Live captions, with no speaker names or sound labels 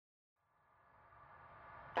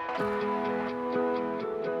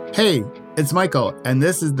Hey, it's Michael, and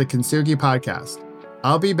this is the Kintsugi Podcast.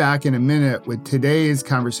 I'll be back in a minute with today's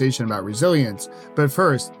conversation about resilience. But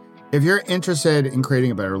first, if you're interested in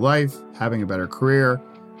creating a better life, having a better career,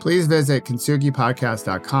 please visit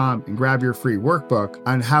kintsugipodcast.com and grab your free workbook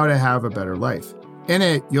on how to have a better life. In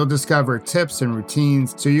it, you'll discover tips and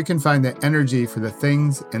routines so you can find the energy for the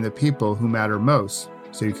things and the people who matter most,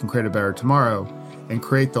 so you can create a better tomorrow and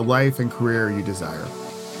create the life and career you desire.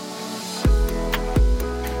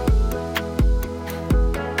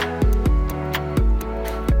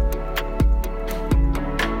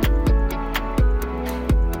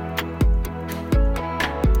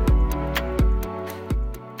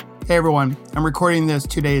 Hey everyone, I'm recording this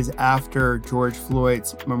 2 days after George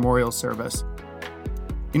Floyd's memorial service.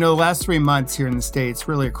 You know, the last 3 months here in the States,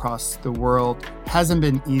 really across the world, hasn't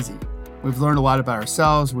been easy. We've learned a lot about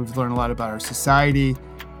ourselves, we've learned a lot about our society,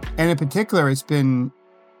 and in particular, it's been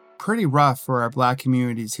pretty rough for our Black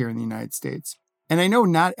communities here in the United States. And I know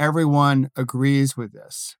not everyone agrees with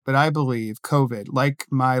this, but I believe COVID, like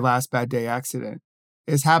my last bad day accident,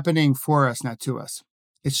 is happening for us, not to us.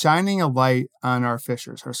 It's shining a light on our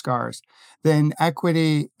fissures, our scars, the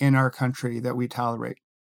inequity in our country that we tolerate.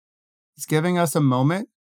 It's giving us a moment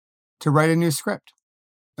to write a new script.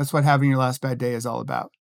 That's what having your last bad day is all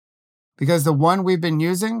about. Because the one we've been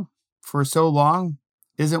using for so long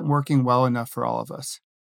isn't working well enough for all of us.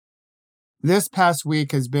 This past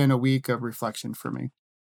week has been a week of reflection for me.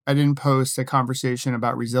 I didn't post a conversation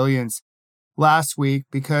about resilience last week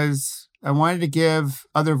because I wanted to give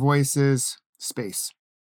other voices space.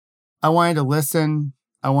 I wanted to listen,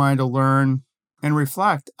 I wanted to learn, and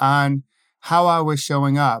reflect on how I was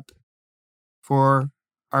showing up for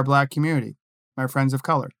our Black community, my friends of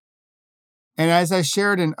color. And as I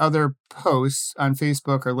shared in other posts on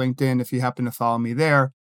Facebook or LinkedIn, if you happen to follow me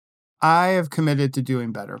there, I have committed to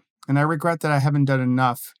doing better. And I regret that I haven't done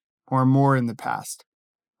enough or more in the past.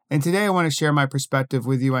 And today I want to share my perspective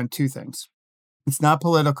with you on two things. It's not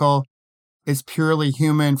political. It's purely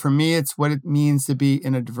human. For me, it's what it means to be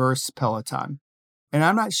in a diverse peloton. And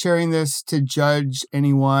I'm not sharing this to judge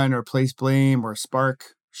anyone or place blame or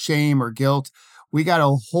spark shame or guilt. We got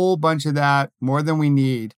a whole bunch of that, more than we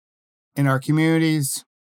need, in our communities,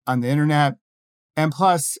 on the internet. And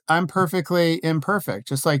plus, I'm perfectly imperfect,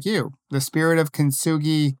 just like you. The spirit of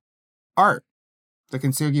Kintsugi art, the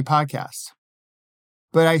Kintsugi Podcast.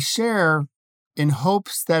 But I share in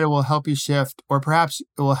hopes that it will help you shift, or perhaps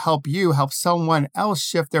it will help you help someone else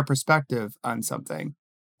shift their perspective on something.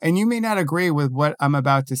 And you may not agree with what I'm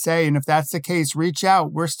about to say. And if that's the case, reach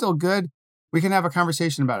out. We're still good. We can have a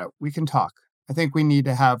conversation about it. We can talk. I think we need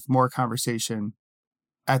to have more conversation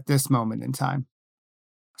at this moment in time.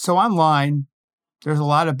 So online, there's a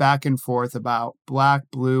lot of back and forth about Black,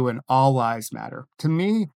 blue, and all lives matter. To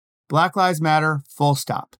me, Black lives matter, full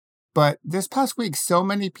stop. But this past week, so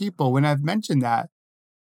many people, when I've mentioned that,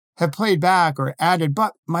 have played back or added,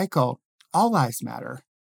 but Michael, all lives matter.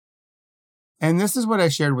 And this is what I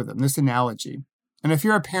shared with them, this analogy. And if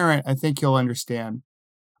you're a parent, I think you'll understand.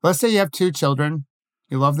 Let's say you have 2 children,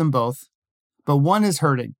 you love them both, but one is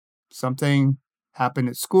hurting. Something happened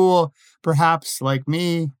at school, perhaps like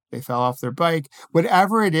me, they fell off their bike.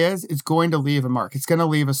 Whatever it is, it's going to leave a mark. It's going to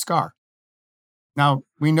leave a scar. Now,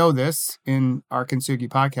 we know this in our Kintsugi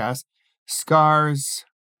Podcast. Scars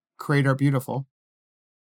create our beautiful.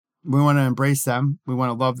 We want to embrace them. We want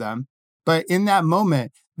to love them. But in that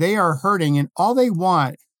moment, they are hurting, and all they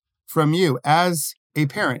want from you as a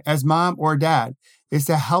parent, as mom or dad, is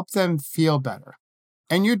to help them feel better.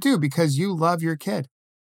 And you do because you love your kid.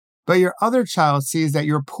 But your other child sees that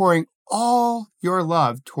you're pouring all your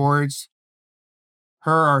love towards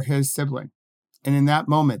her or his sibling. And in that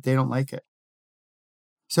moment, they don't like it.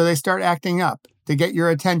 So they start acting up to get your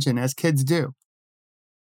attention, as kids do.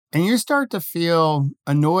 And you start to feel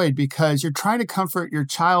annoyed because you're trying to comfort your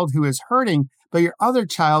child who is hurting, but your other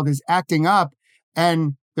child is acting up,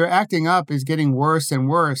 and their acting up is getting worse and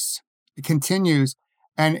worse. It continues.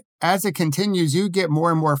 And as it continues, you get more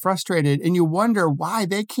and more frustrated, and you wonder why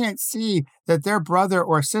they can't see that their brother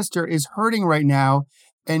or sister is hurting right now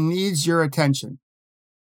and needs your attention.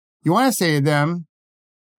 You want to say to them,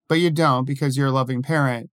 but you don't because you're a loving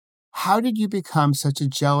parent, how did you become such a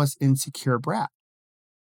jealous, insecure brat?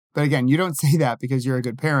 But again, you don't say that because you're a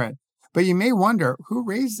good parent, but you may wonder, who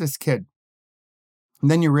raised this kid?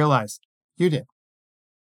 And then you realize you did.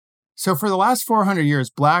 So for the last 400 years,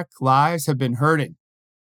 Black lives have been hurting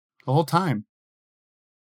the whole time.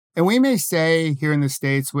 And we may say here in the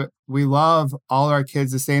States, we love all our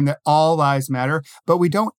kids the same, that all lives matter, but we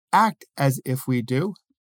don't act as if we do.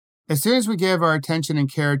 As soon as we give our attention and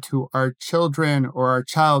care to our children or our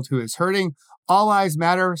child who is hurting, All Lives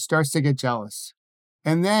Matter starts to get jealous.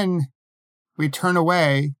 And then we turn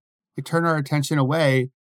our attention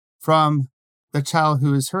away from the child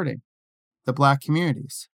who is hurting, the Black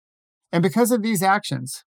communities. And because of these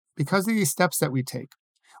actions, because of these steps that we take,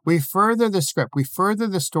 we further the script, we further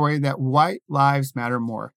the story that white lives matter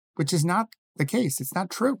more, which is not the case. It's not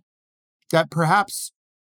true. That perhaps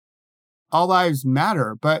all lives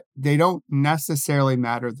matter, but they don't necessarily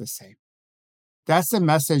matter the same. That's the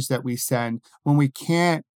message that we send when we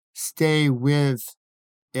can't stay with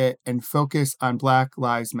it and focus on Black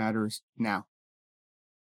Lives Matters now.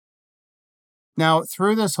 Now,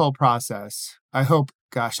 through this whole process, I hope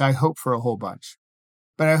for a whole bunch.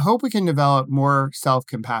 But I hope we can develop more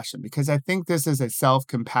self-compassion because I think this is a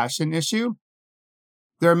self-compassion issue.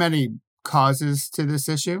 There are many causes to this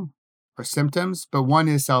issue or symptoms, but one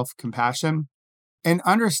is self-compassion. And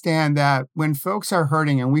understand that when folks are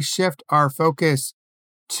hurting and we shift our focus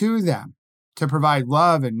to them to provide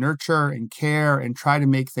love and nurture and care and try to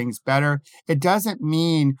make things better, it doesn't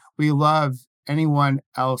mean we love anyone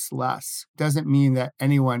else less. It doesn't mean that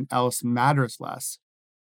anyone else matters less.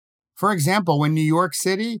 For example, when New York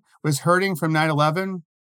City was hurting from 9/11,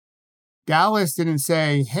 Dallas didn't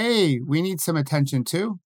say, hey, we need some attention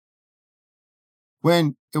too.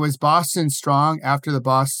 When it was Boston strong after the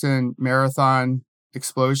Boston Marathon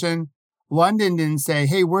explosion, London didn't say,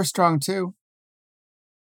 hey, we're strong too.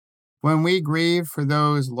 When we grieve for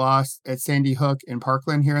those lost at Sandy Hook in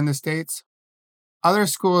Parkland here in the States, other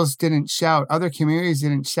schools didn't shout, other communities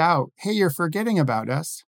didn't shout, hey, you're forgetting about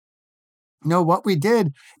us. No, what we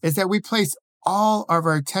did is that we placed all of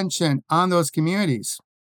our attention on those communities,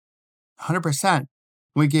 100%.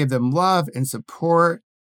 We gave them love and support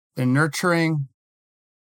and nurturing.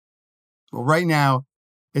 Well, right now,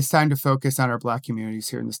 it's time to focus on our Black communities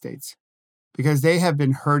here in the States because they have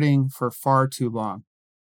been hurting for far too long.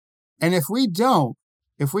 And if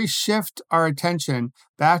we shift our attention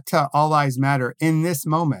back to All Lives Matter in this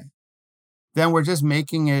moment, then we're just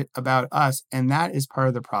making it about us, and that is part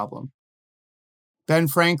of the problem. Ben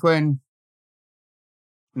Franklin,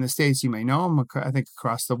 in the States, you may know him. I think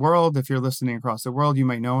across the world, if you're listening across the world, you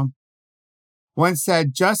might know him. Once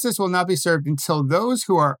said, justice will not be served until those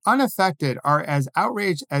who are unaffected are as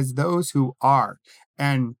outraged as those who are.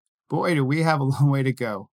 And boy, do we have a long way to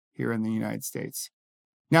go here in the United States.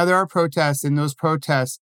 Now, there are protests, and those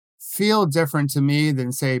protests feel different to me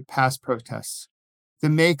than, say, past protests. The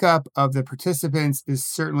makeup of the participants is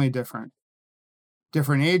certainly different.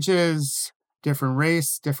 Different ages, different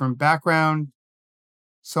race, different background.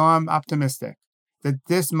 So I'm optimistic that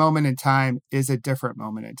this moment in time is a different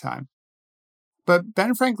moment in time. But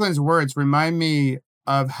Ben Franklin's words remind me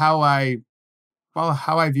of how I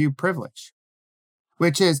view privilege,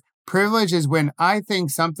 which is privilege is when I think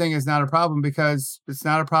something is not a problem because it's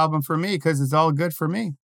not a problem for me because it's all good for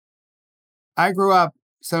me. I grew up,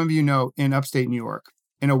 some of you know, in upstate New York,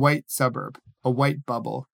 in a white suburb, a white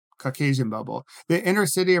bubble, Caucasian bubble. The inner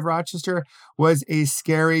city of Rochester was a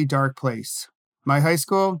scary, dark place. My high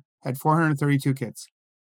school had 432 kids,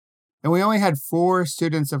 and we only had 4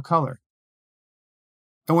 students of color.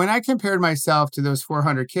 And when I compared myself to those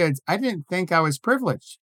 400 kids, I didn't think I was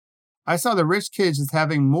privileged. I saw the rich kids as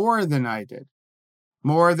having more than I did,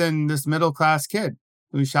 more than this middle-class kid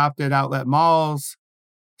who shopped at outlet malls,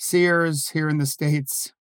 Sears here in the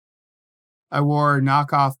States. I wore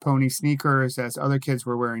knockoff pony sneakers as other kids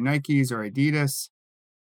were wearing Nikes or Adidas.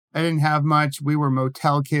 I didn't have much. We were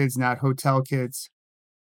motel kids, not hotel kids.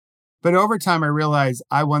 But over time, I realized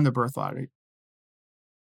I won the birth lottery.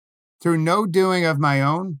 Through no doing of my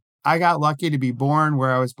own, I got lucky to be born where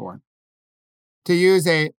I was born. To use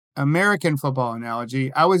an American football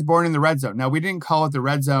analogy, I was born in the red zone. Now, we didn't call it the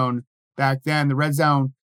red zone back then. The red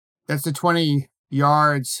zone, that's the 20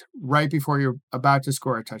 yards right before you're about to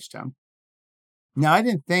score a touchdown. Now, I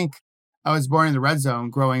didn't think I was born in the red zone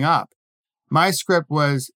growing up. My script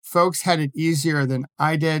was folks had it easier than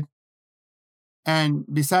I did. And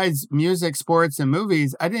besides music, sports, and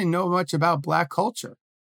movies, I didn't know much about Black culture.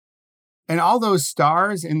 And all those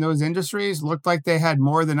stars in those industries looked like they had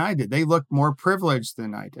more than I did. They looked more privileged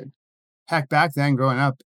than I did. Heck, back then growing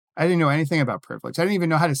up, I didn't know anything about privilege. I didn't even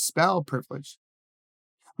know how to spell privilege.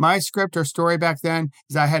 My script or story back then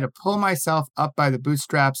is I had to pull myself up by the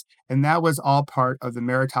bootstraps, and that was all part of the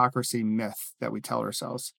meritocracy myth that we tell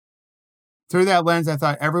ourselves. Through that lens, I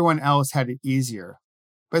thought everyone else had it easier.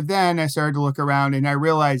 But then I started to look around and I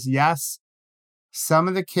realized, yes, some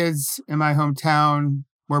of the kids in my hometown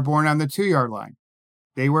were born on the 2-yard line.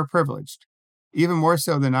 They were privileged, even more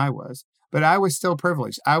so than I was. But I was still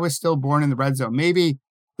privileged. I was still born in the red zone. Maybe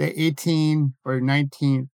the 18 or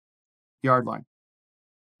 19th yard line.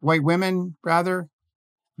 White women, rather,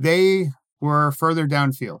 they were further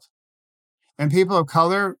downfield. And people of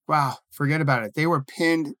color, wow, forget about it. They were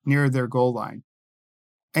pinned near their goal line.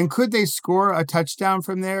 And could they score a touchdown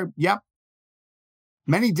from there? Yep.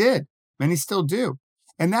 Many did. Many still do.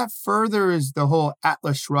 And that furthers the whole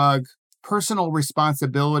Atlas Shrugged, personal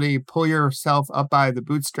responsibility, pull yourself up by the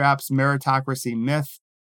bootstraps, meritocracy myth.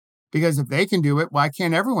 Because if they can do it, why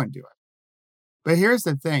can't everyone do it? But here's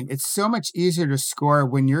the thing. It's so much easier to score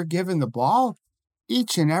when you're given the ball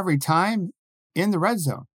each and every time in the red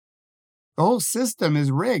zone. The whole system is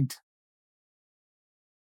rigged.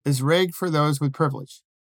 It's rigged for those with privilege.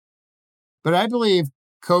 But I believe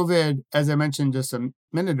COVID, as I mentioned just a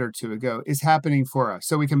minute or two ago, is happening for us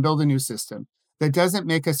so we can build a new system that doesn't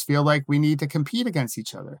make us feel like we need to compete against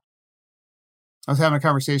each other. I was having a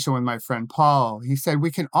conversation with my friend Paul. He said we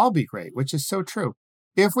can all be great, which is so true.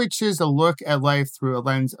 If we choose to look at life through a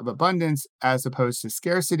lens of abundance as opposed to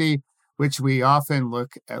scarcity, which we often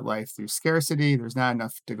look at life through scarcity, there's not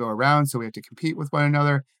enough to go around, so we have to compete with one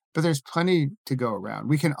another, but there's plenty to go around.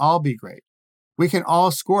 We can all be great. We can all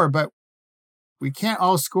score, but we can't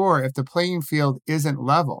all score if the playing field isn't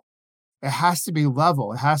level. It has to be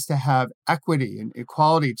level. It has to have equity and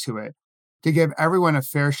equality to it to give everyone a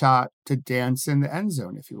fair shot to dance in the end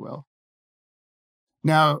zone, if you will.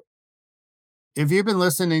 Now, if you've been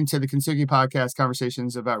listening to the Kintsugi podcast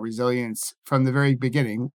conversations about resilience from the very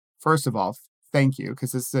beginning, first of all, thank you,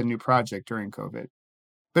 because this is a new project during COVID.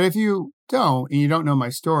 But if you don't, and you don't know my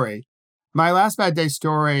story, my last bad day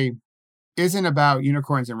story isn't about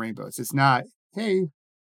unicorns and rainbows. It's not, hey,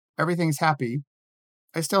 everything's happy.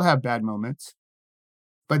 I still have bad moments.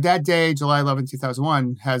 But that day, July 11,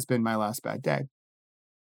 2001, has been my last bad day.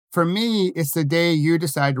 For me, it's the day you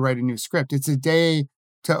decide to write a new script. It's a day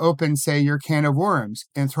to open, say, your can of worms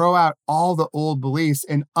and throw out all the old beliefs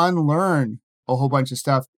and unlearn a whole bunch of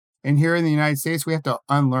stuff. And here in the United States, we have to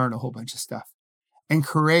unlearn a whole bunch of stuff and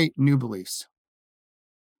create new beliefs.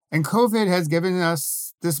 And COVID has given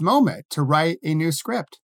us this moment to write a new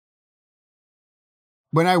script.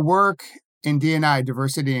 When I work in D&I,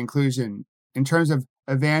 diversity and inclusion, in terms of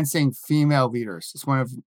advancing female leaders, it's one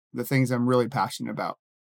of the things I'm really passionate about.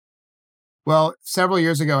 Well, several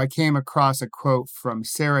years ago, I came across a quote from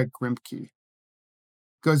Sarah Grimke. It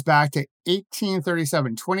goes back to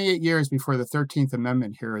 1837, 28 years before the 13th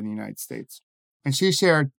Amendment here in the United States. And she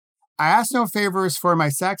shared, I ask no favors for my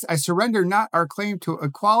sex. I surrender not our claim to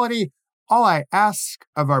equality. All I ask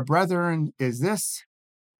of our brethren is this,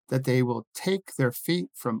 that they will take their feet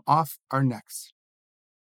from off our necks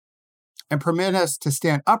and permit us to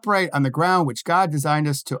stand upright on the ground which God designed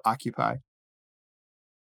us to occupy.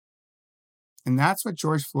 And that's what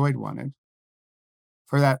George Floyd wanted,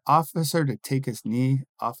 for that officer to take his knee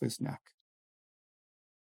off his neck.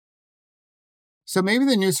 So maybe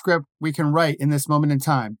the new script we can write in this moment in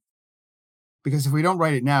time, because if we don't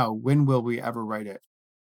write it now, when will we ever write it?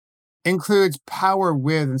 Includes power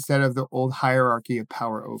with instead of the old hierarchy of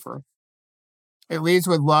power over. It leads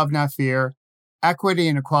with love, not fear, equity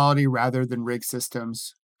and equality rather than rigged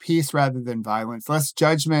systems, peace rather than violence, less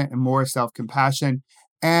judgment and more self-compassion,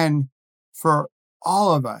 and for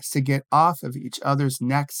all of us to get off of each other's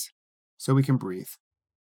necks so we can breathe,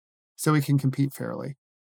 so we can compete fairly,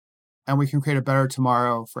 and we can create a better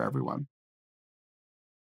tomorrow for everyone.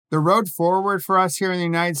 The road forward for us here in the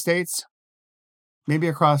United States, maybe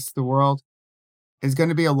across the world, is going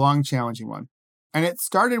to be a long, challenging one. And it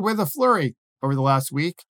started with a flurry over the last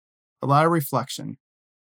week, a lot of reflection.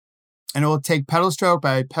 And it will take pedal stroke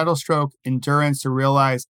by pedal stroke endurance to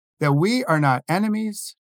realize that we are not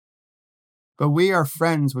enemies, but we are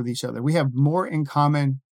friends with each other. We have more in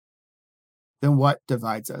common than what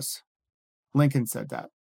divides us. Lincoln said that.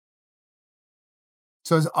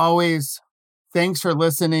 So as always, thanks for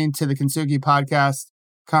listening to the Kintsugi podcast,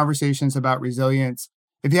 Conversations about Resilience.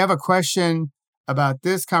 If you have a question about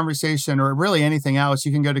this conversation or really anything else,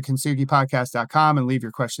 you can go to kintsugipodcast.com and leave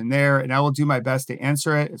your question there, and I will do my best to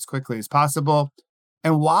answer it as quickly as possible.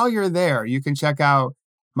 And while you're there, you can check out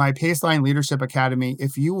my Paceline Leadership Academy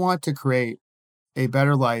if you want to create a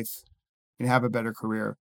better life and have a better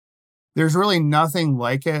career. There's really nothing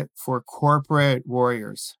like it for corporate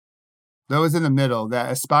warriors, those in the middle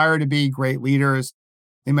that aspire to be great leaders.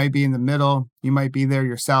 They might be in the middle. You might be there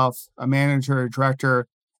yourself, a manager, a director,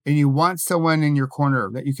 and you want someone in your corner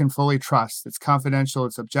that you can fully trust. It's confidential,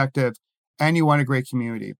 it's objective, and you want a great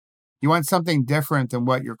community. You want something different than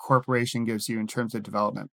what your corporation gives you in terms of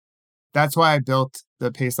development. That's why I built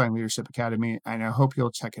the Paceline Leadership Academy, and I hope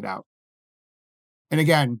you'll check it out. And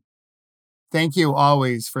again, Thank you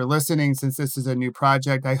always for listening since this is a new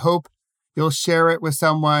project. I hope you'll share it with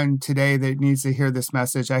someone today that needs to hear this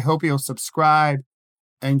message. I hope you'll subscribe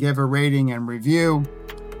and give a rating and review.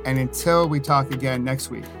 And until we talk again next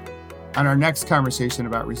week on our next conversation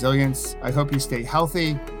about resilience, I hope you stay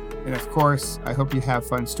healthy. And of course, I hope you have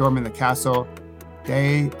fun storming the castle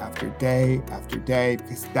day after day after day,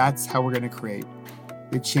 because that's how we're going to create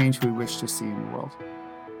the change we wish to see in the world.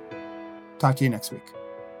 Talk to you next week.